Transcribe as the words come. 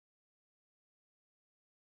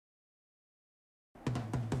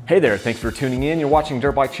Hey there, thanks for tuning in. You're watching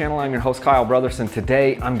Dirt Bike Channel. I'm your host, Kyle Brothers, and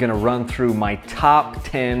today I'm gonna run through my top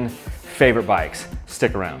 10 favorite bikes.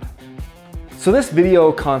 Stick around. So this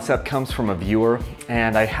video concept comes from a viewer,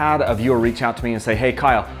 and I had a viewer reach out to me and say, hey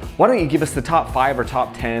Kyle, why don't you give us the top 5 or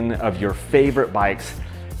top 10 of your favorite bikes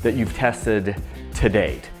that you've tested to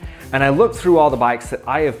date? And I looked through all the bikes that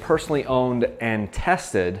I have personally owned and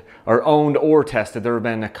tested, or owned or tested. There have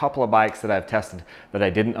been a couple of bikes that I've tested that I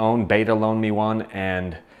didn't own. Beta loaned me one,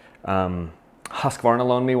 and Husqvarna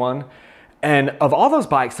loaned me one. And of all those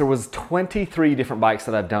bikes, there was 23 different bikes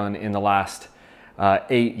that I've done in the last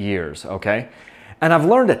 8 years, okay? And I've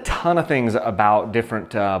learned a ton of things about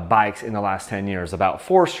different bikes in the last 10 years, about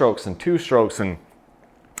 4-strokes and 2-strokes and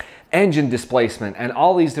engine displacement and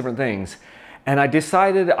all these different things. And I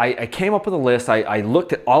decided, I came up with a list. I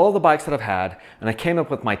looked at all of the bikes that I've had, and I came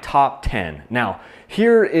up with my top 10. Now,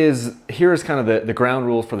 here is kind of the ground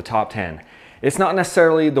rules for the top 10. It's not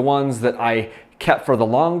necessarily the ones that I kept for the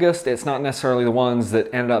longest. It's not necessarily the ones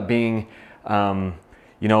that ended up being,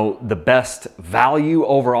 you know, the best value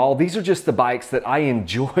overall. These are just the bikes that I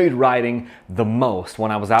enjoyed riding the most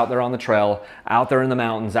when I was out there on the trail, out there in the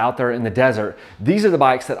mountains, out there in the desert. These are the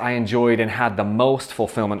bikes that I enjoyed and had the most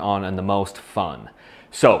fulfillment on and the most fun.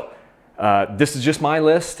 So this is just my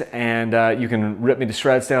list, and you can rip me to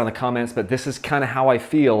shreds down in the comments, but this is kind of how I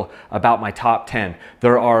feel about my top 10.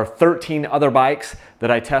 There are 13 other bikes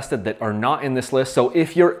that I tested that are not in this list. So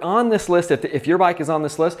if you're on this list, if your bike is on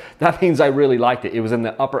this list, that means I really liked it. It was in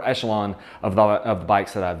the upper echelon of the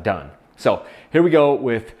bikes that I've done. So here we go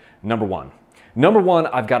with number one. Number one,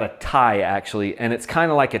 I've got a tie actually, and it's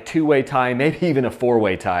kind of like a two-way tie, maybe even a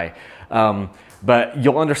four-way tie. But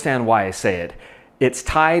you'll understand why I say it. It's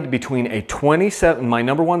tied between my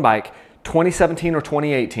number one bike, 2017 or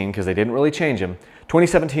 2018, because they didn't really change them,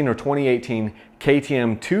 2017 or 2018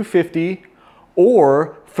 KTM 250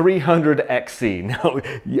 or 300XC. Now,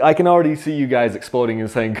 I can already see you guys exploding and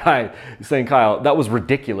saying, Kyle, that was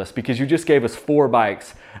ridiculous because you just gave us 4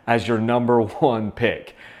 bikes as your number one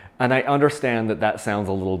pick. And I understand that that sounds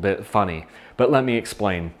a little bit funny, but let me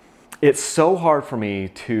explain. It's so hard for me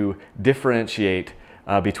to differentiate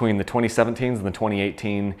between the 2017s and the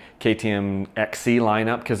 2018 KTM XC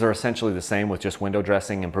lineup because they're essentially the same with just window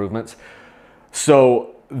dressing improvements.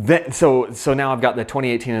 So now I've got the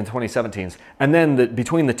 2018 and 2017s, and then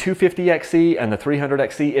between the 250XC and the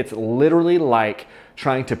 300XC, it's literally like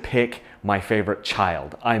trying to pick my favorite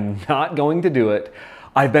child. I'm not going to do it.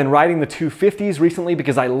 I've been riding the 250s recently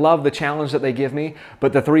because I love the challenge that they give me,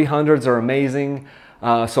 but the 300s are amazing.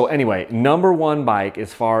 So anyway, number one bike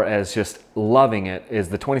as far as just loving it is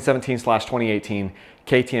the 2017/2018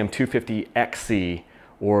 KTM 250XC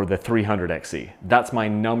or the 300XC. That's my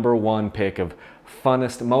number one pick of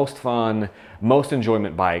funnest, most fun, most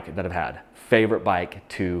enjoyment bike that I've had. Favorite bike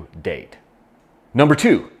to date. Number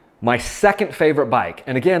two, my second favorite bike,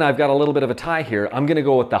 and again, I've got a little bit of a tie here. I'm gonna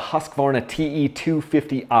go with the Husqvarna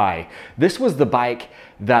TE250i. This was the bike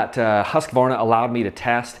that Husqvarna allowed me to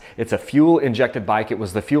test. It's a fuel-injected bike. It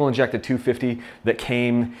was the fuel-injected 250 that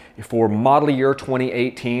came for model year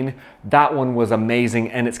 2018. That one was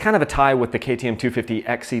amazing, and it's kind of a tie with the KTM 250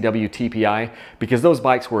 XCW TPI because those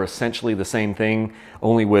bikes were essentially the same thing,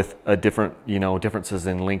 only with a different, differences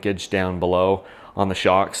in linkage down below on the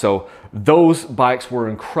shock. So those bikes were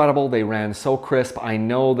incredible. They ran so crisp. I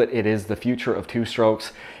know that it is the future of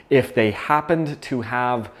 2-strokes. If they happened to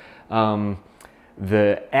have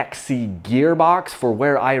the XC gearbox for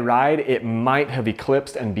where I ride, it might have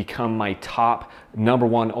eclipsed and become my top number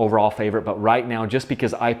one overall favorite. But right now, just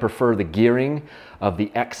because I prefer the gearing of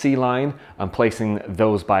the XC line, I'm placing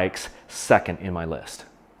those bikes second in my list.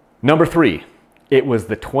 Number three, it was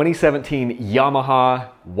the 2017 Yamaha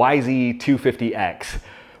YZ250X.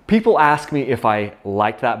 People ask me if I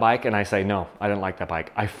liked that bike, and I say, no, I didn't like that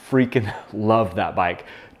bike. I freaking loved that bike.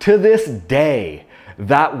 To this day,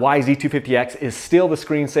 that YZ250X is still the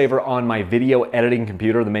screensaver on my video editing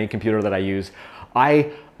computer, the main computer that I use.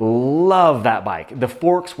 I love that bike. The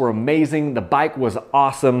forks were amazing. The bike was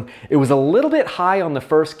awesome. It was a little bit high on the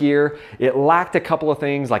first gear. It lacked a couple of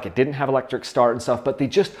things, like it didn't have electric start and stuff, but the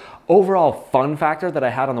just overall fun factor that I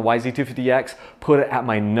had on the YZ250X put it at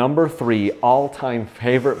my number 3 all-time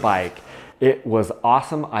favorite bike. It was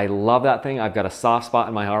awesome. I love that thing. I've got a soft spot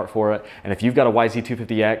in my heart for it. And if you've got a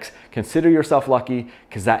YZ250X, consider yourself lucky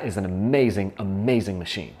because that is an amazing, amazing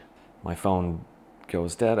machine. My phone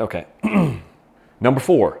goes dead. Okay. Number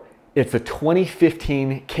 4, It's a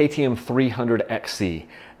 2015 KTM 300XC.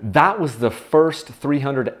 That was the first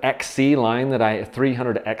 300XC line that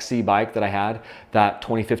 300XC bike that I had, that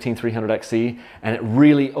 2015 300XC, and it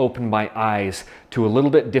really opened my eyes to a little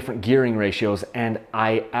bit different gearing ratios, and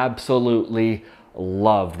I absolutely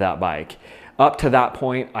loved that bike. Up to that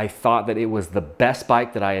point, I thought that it was the best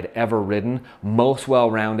bike that I had ever ridden, most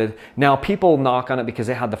well-rounded. Now, people knock on it because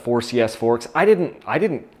it had the 4CS forks. I didn't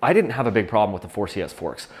have a big problem with the 4CS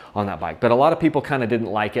forks on that bike, but a lot of people kind of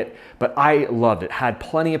didn't like it, but I loved it. Had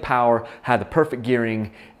plenty of power, had the perfect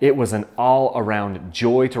gearing. It was an all-around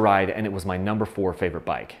joy to ride, and it was my number 4 favorite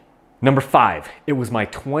bike. Number 5, it was my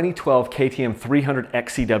 2012 KTM 300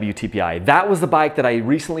 XCW TPI. That was the bike that I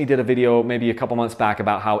recently did a video maybe a couple months back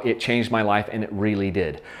about how it changed my life, and it really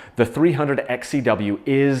did. The 300 XCW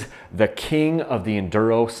is the king of the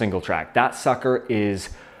enduro single track. That sucker is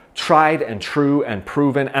tried and true and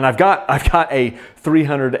proven, and I've got a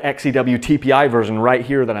 300 XCW TPI version right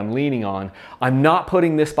here that I'm leaning on. I'm not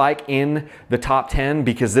putting this bike in the top 10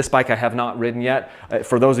 because this bike I have not ridden yet.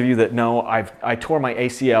 For those of you that know, I tore my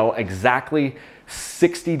ACL exactly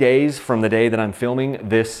 60 days from the day that I'm filming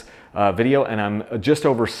this video, and I'm just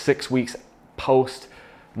over 6 weeks post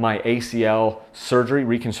my ACL surgery,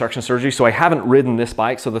 reconstruction surgery, so I haven't ridden this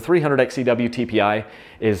bike. So the 300 XCW TPI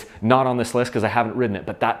is not on this list because I haven't ridden it,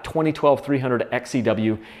 but that 2012 300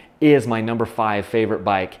 XCW is my number 5 favorite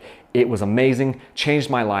bike. It was amazing, changed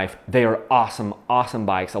my life. They are awesome, awesome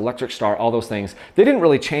bikes, electric start, all those things. They didn't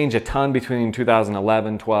really change a ton between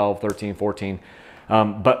 2011, 12, 13, 14,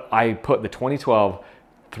 but I put the 2012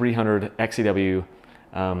 300 XCW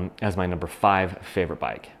as my number 5 favorite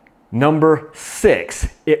bike. Number 6,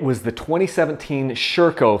 it was the 2017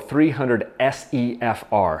 Sherco 300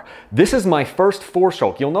 SEF-R. This is my first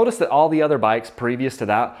 4-stroke. You'll notice that all the other bikes previous to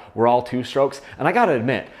that were all 2-strokes, and I gotta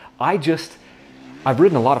admit, I've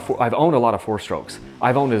owned a lot of 4-strokes.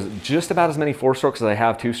 I've owned just about as many 4-strokes as I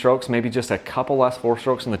have 2-strokes, maybe just a couple less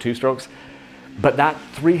 4-strokes than the 2-strokes, but that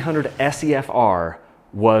 300 SEF-R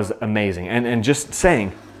was amazing. And just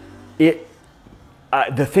saying,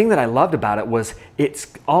 the thing that I loved about it was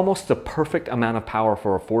it's almost the perfect amount of power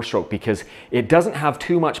for a 4-stroke because it doesn't have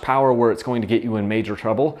too much power where it's going to get you in major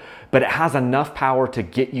trouble, but it has enough power to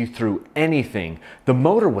get you through anything. The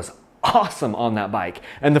motor was awesome on that bike,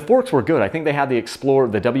 and the forks were good. I think they had the Explorer,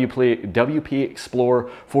 the WP Explorer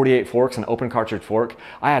 48 forks, an open cartridge fork.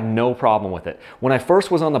 I had no problem with it. When I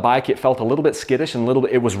first was on the bike, it felt a little bit skittish and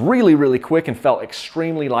it was really, really quick and felt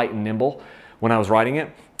extremely light and nimble when I was riding it.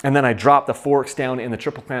 And then I dropped the forks down in the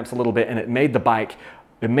triple clamps a little bit, and it made the bike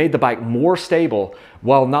more stable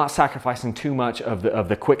while not sacrificing too much of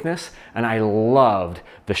the quickness. And I loved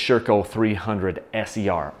the Sherco 300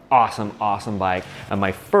 SER. Awesome, awesome bike. And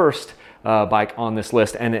my first bike on this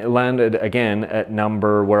list, and it landed again at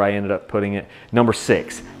where I ended up putting it, number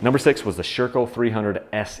 6. Number 6 was the Sherco 300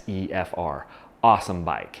 SEF-R. Awesome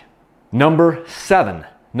bike. Number 7.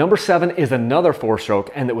 Number 7 is another 4-stroke,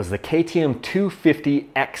 and it was the KTM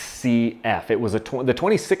 250XCF. It was the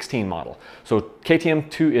 2016 model. So KTM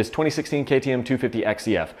 2016 KTM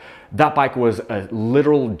 250XCF. That bike was a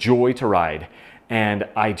literal joy to ride, and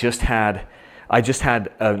I just had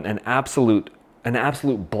an absolute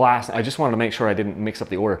blast. I just wanted to make sure I didn't mix up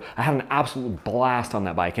the order. I had an absolute blast on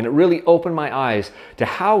that bike, and it really opened my eyes to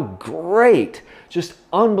how great, just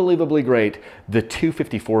unbelievably great, the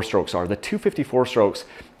 254 strokes are. The 254 strokes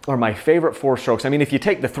are my favorite 4-strokes. I mean, if you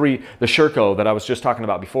take the Sherco that I was just talking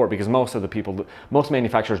about before, because most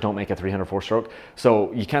manufacturers don't make a 304 stroke,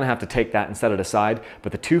 so you kind of have to take that and set it aside.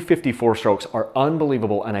 But the 254 strokes are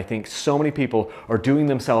unbelievable, and I think so many people are doing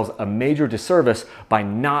themselves a major disservice by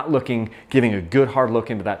not giving a good hard look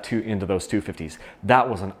into those 250s. That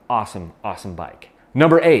was an awesome, awesome bike.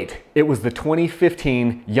 Number 8, it was the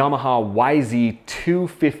 2015 Yamaha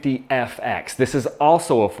YZ250FX. This is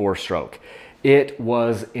also a 4-stroke. It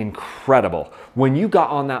was incredible. When you got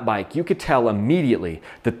on that bike, you could tell immediately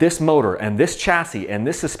that this motor and this chassis and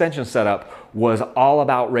this suspension setup was all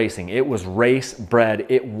about racing. It was race bred.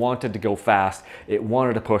 It wanted to go fast. It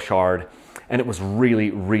wanted to push hard, and it was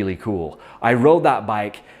really, really cool. I rode that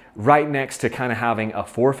bike right next to kind of having a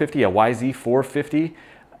 450, a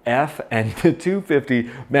YZ450F, and the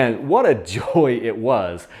 250. Man, what a joy it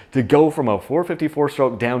was to go from a 454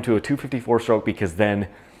 stroke down to a 254 stroke, because then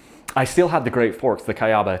I still had the great forks, the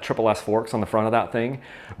Kayaba Triple S forks on the front of that thing,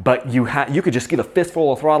 but you could just get a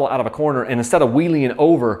fistful of throttle out of a corner, and instead of wheeling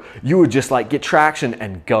over, you would just like get traction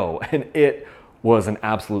and go, and it was an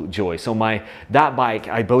absolute joy. So that bike,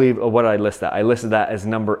 I believe, what did I list that? I listed that as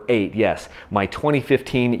number 8, yes. My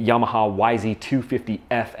 2015 Yamaha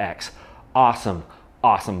YZ250FX. Awesome,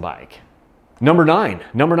 awesome bike. Number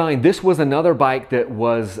nine, this was another bike that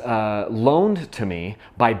was loaned to me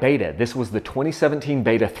by Beta. This was the 2017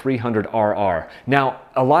 Beta 300RR. Now,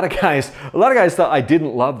 a lot of guys thought I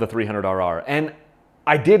didn't love the 300RR, and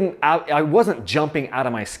I wasn't jumping out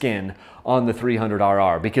of my skin on the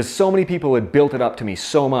 300RR because so many people had built it up to me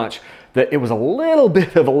so much that it was a little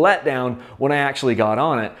bit of a letdown when I actually got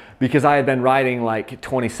on it, because I had been riding like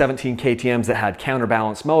 2017 KTMs that had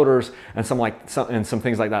counterbalanced motors and some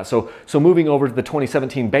things like that. So moving over to the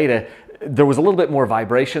 2017 Beta, there was a little bit more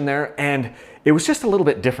vibration there, and it was just a little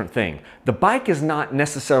bit different thing. The bike is not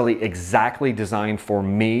necessarily exactly designed for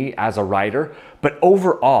me as a rider, but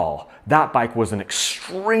overall, that bike was an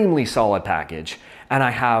extremely solid package. And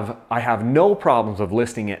I have no problems of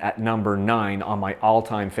listing it at number 9 on my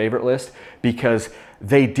all-time favorite list, because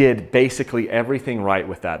they did basically everything right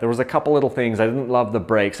with that. There was a couple little things. I didn't love the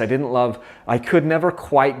brakes. I could never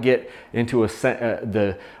quite get into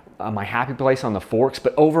my happy place on the forks,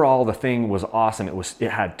 but overall the thing was awesome.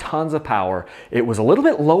 It had tons of power. It was a little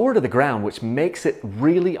bit lower to the ground, which makes it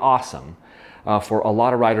really awesome. For a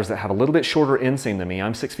lot of riders that have a little bit shorter inseam than me.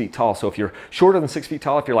 I'm 6 feet tall, so if you're shorter than 6 feet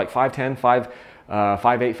tall, if you're like 5'10", 5'8",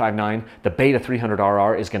 5'9", the Beta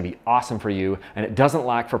 300RR is going to be awesome for you, and it doesn't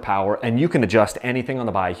lack for power, and you can adjust anything on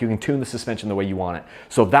the bike. You can tune the suspension the way you want it.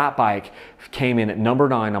 So that bike came in at number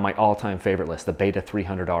 9 on my all-time favorite list, the Beta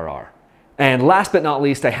 300RR. And last but not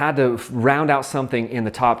least, I had to round out something in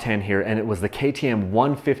the top 10 here, and it was the KTM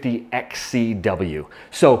 150XCW.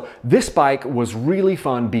 So this bike was really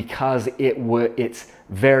fun because it's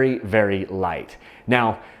very, very light.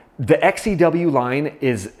 Now, the XCW line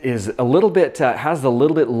is a little bit, has a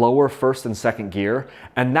little bit lower first and second gear,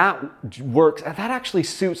 and that works, that actually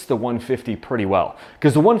suits the 150 pretty well,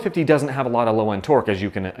 because the 150 doesn't have a lot of low end torque, as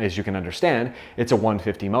you can understand. It's a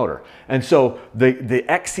 150 motor. And so the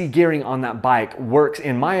XC gearing on that bike works,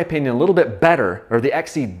 in my opinion, a little bit better, or the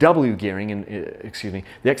XCW gearing,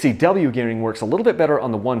 the XCW gearing works a little bit better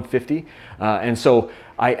on the 150. And so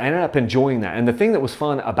I ended up enjoying that. And the thing that was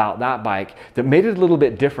fun about that bike that made it a little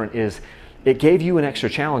bit different is it gave you an extra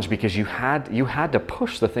challenge, because you had to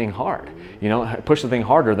push the thing hard. You know, push the thing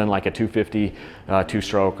harder than like a 250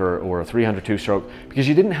 two-stroke or a 300 two-stroke, because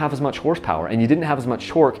you didn't have as much horsepower and you didn't have as much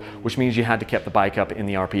torque, which means you had to keep the bike up in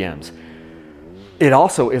the RPMs. It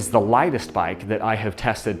also is the lightest bike that I have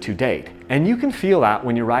tested to date, and you can feel that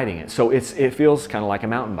when you're riding it. So it feels kind of like a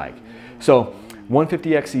mountain bike. So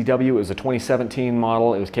 150XCW is a 2017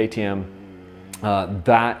 model. It was KTM.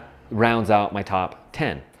 That rounds out my top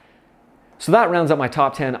 10. So that rounds out my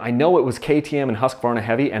top 10. I know it was KTM and Husqvarna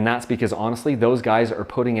heavy, and that's because honestly, those guys are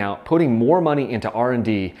putting more money into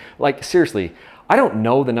R&D. Like seriously, I don't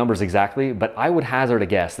know the numbers exactly, but I would hazard a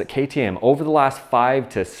guess that KTM over the last 5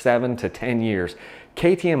 to 7 to 10 years,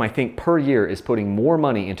 KTM, I think, per year is putting more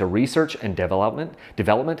money into research and development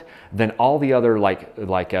than all the other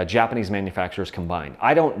Japanese manufacturers combined.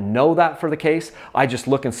 I don't know that for the case. I just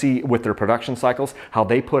look and see with their production cycles how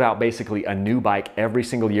they put out basically a new bike every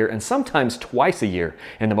single year, and sometimes twice a year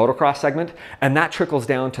in the motocross segment, and that trickles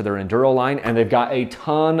down to their enduro line, and they've got a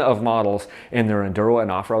ton of models in their enduro and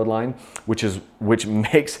off-road line, which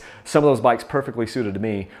makes some of those bikes perfectly suited to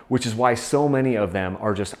me, which is why so many of them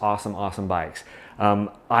are just awesome, awesome bikes. I'm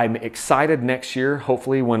excited next year,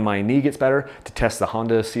 hopefully when my knee gets better, to test the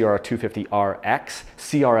Honda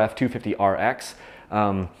CRF250RX.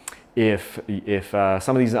 If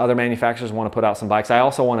some of these other manufacturers want to put out some bikes, I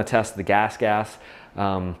also want to test the gas.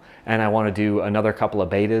 And I want to do another couple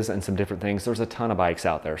of betas and some different things. There's a ton of bikes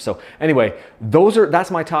out there. So anyway,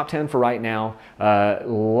 that's my top 10 for right now.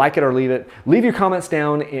 Like it or leave it. Leave your comments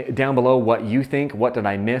down below what you think. What did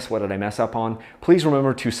I miss? What did I mess up on? Please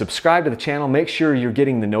remember to subscribe to the channel. Make sure you're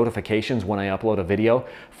getting the notifications when I upload a video.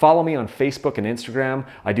 Follow me on Facebook and Instagram.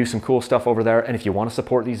 I do some cool stuff over there. And if you want to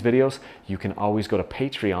support these videos, you can always go to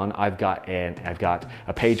Patreon. I've got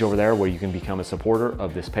a page over there where you can become a supporter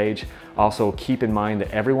of this page. Also, keep in mind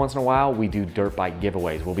that every once in a while we do dirt bike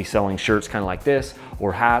giveaways. We'll be selling shirts kind of like this,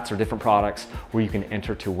 or hats, or different products where you can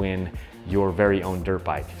enter to win your very own dirt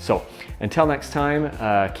bike. So until next time,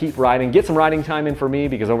 keep riding. Get some riding time in for me,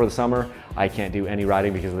 because over the summer I can't do any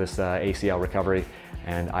riding because of this ACL recovery,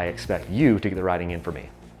 and I expect you to get the riding in for me.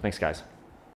 Thanks, guys.